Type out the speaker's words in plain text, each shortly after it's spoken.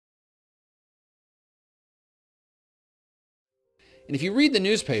And if you read the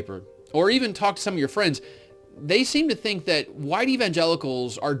newspaper or even talk to some of your friends, they seem to think that white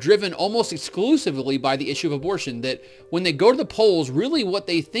evangelicals are driven almost exclusively by the issue of abortion, that when they go to the polls, really what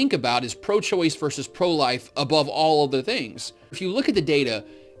they think about is pro-choice versus pro-life above all other things. If you look at the data,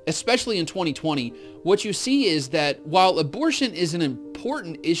 especially in 2020, what you see is that while abortion is an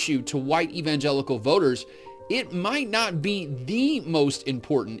important issue to white evangelical voters, it might not be the most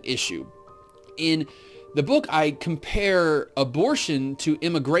important issue. In the book, I compare abortion to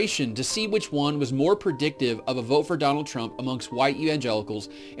immigration to see which one was more predictive of a vote for Donald Trump amongst white evangelicals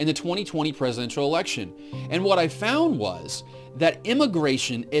in the 2020 presidential election. And what I found was that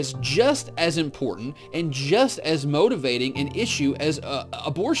immigration is just as important and just as motivating an issue as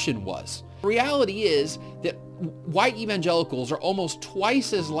abortion was. The reality is that white evangelicals are almost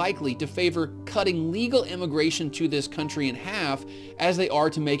twice as likely to favor cutting legal immigration to this country in half as they are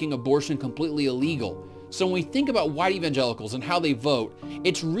to making abortion completely illegal. So when we think about white evangelicals and how they vote,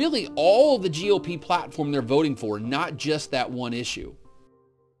 it's really all the GOP platform they're voting for, not just that one issue.